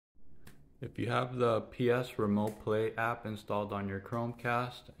If you have the PS Remote Play app installed on your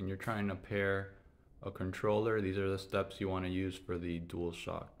Chromecast and you're trying to pair a controller, these are the steps you want to use for the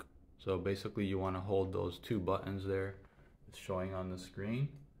DualShock. So basically you want to hold those two buttons there, it's showing on the screen,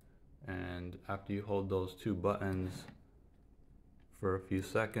 and after you hold those two buttons for a few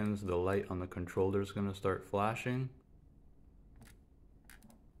seconds, the light on the controller is going to start flashing.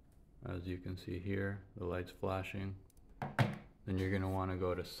 As you can see here, the light's flashing. Then you're going to want to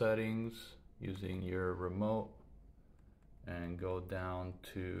go to settings using your remote and go down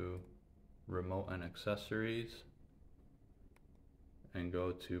to remote and accessories and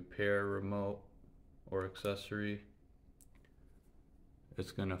go to pair remote or accessory.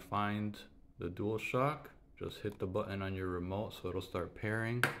 It's going to find the DualShock. Just hit the button on your remote so it'll start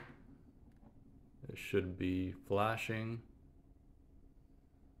pairing. It should be flashing.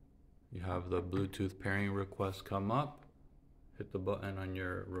 You have the Bluetooth pairing request come up. Hit the button on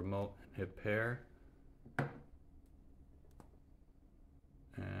your remote and hit pair.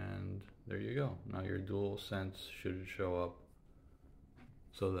 And there you go. Now your DualSense should show up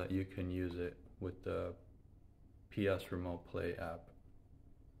so that you can use it with the PS Remote Play app.